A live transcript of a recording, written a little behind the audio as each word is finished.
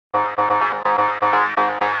Hey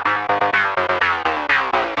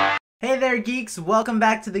there, geeks! Welcome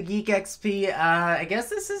back to the Geek XP. I guess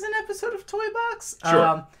this is an episode of Toy Box.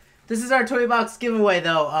 Sure. This is our Toy Box giveaway,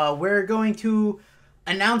 though. We're going to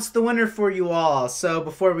announce the winner for you all. So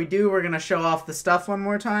before we do, we're going to show off the stuff one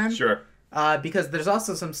more time. Sure. Because there's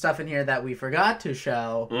also some stuff in here that we forgot to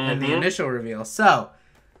show in the initial reveal. So,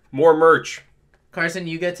 More merch. Carson,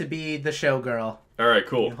 you get to be the showgirl. All right,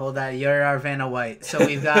 cool. Hold that. You're our Vanna White. So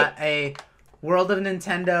we've got a World of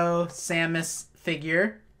Nintendo Samus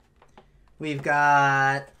figure. We've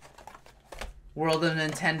got World of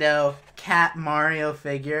Nintendo Cat Mario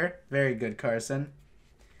figure. Very good, Carson.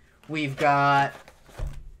 We've got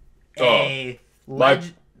My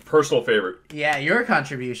personal favorite. Yeah, your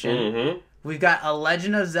contribution. Mm-hmm. We've got a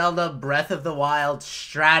Legend of Zelda Breath of the Wild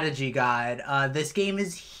strategy guide. This game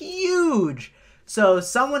is huge, so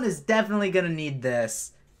someone is definitely going to need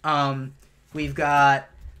this. We've got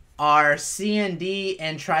our C&D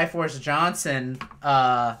and Triforce Johnson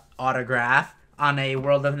autograph on a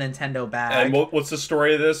World of Nintendo bag. And what's the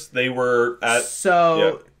story of this? They were at...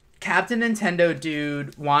 Captain Nintendo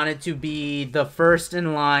Dude wanted to be the first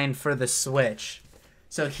in line for the Switch.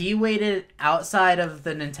 So he waited outside of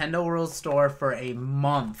the Nintendo World Store for a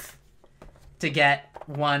month to get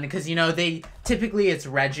one. Because, typically it's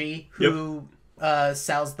Reggie who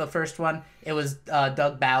sells the first one. It was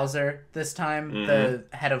Doug Bowser this time, the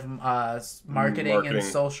head of marketing and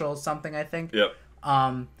social something, I think. Yep.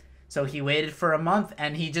 So he waited for a month,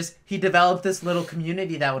 and he developed this little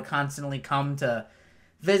community that would constantly come to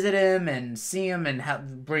visit him and see him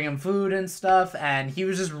and bring him food and stuff, and he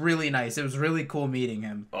was just really nice. It was really cool meeting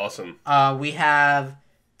him. Awesome. We have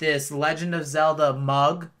this Legend of Zelda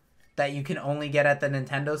mug that you can only get at the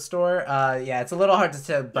Nintendo store. It's a little hard to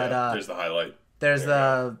tell, but there's the highlight. There's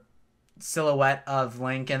the silhouette of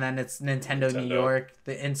Link, and then it's Nintendo New York.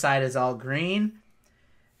 The inside is all green.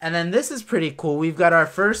 And then this is pretty cool. We've got our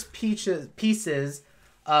first pieces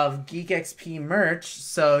of Geek XP merch.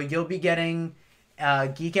 So you'll be getting a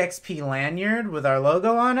Geek XP lanyard with our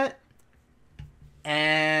logo on it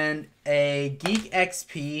and a Geek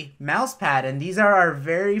XP mouse pad. And these are our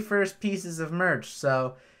very first pieces of merch.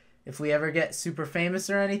 So if we ever get super famous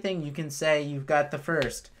or anything, you can say you've got the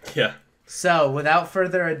first. Yeah. So without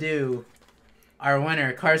further ado, our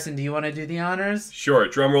winner. Carson, do you want to do the honors? Sure.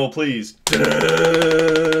 Drum roll, please.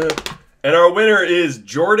 And our winner is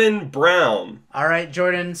Jordan Brown. All right,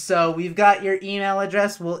 Jordan. So we've got your email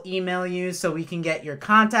address. We'll email you so we can get your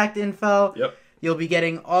contact info. Yep. You'll be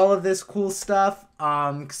getting all of this cool stuff.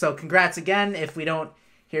 So congrats again. If we don't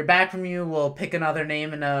hear back from you, we'll pick another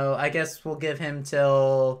name, and I guess we'll give him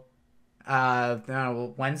till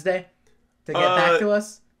Wednesday to get back to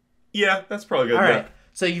us. Yeah, that's probably good. All right.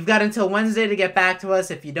 So you've got until Wednesday to get back to us.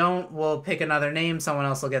 If you don't, we'll pick another name. Someone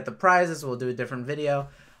else will get the prizes. We'll do a different video.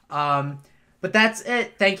 But that's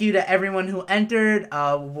it. Thank you to everyone who entered.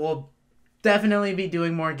 We'll definitely be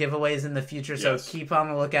doing more giveaways in the future, so keep on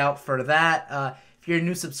the lookout for that. If you're a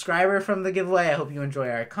new subscriber from the giveaway, I hope you enjoy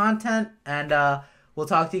our content, and we'll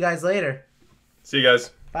talk to you guys later. See you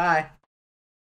guys. Bye.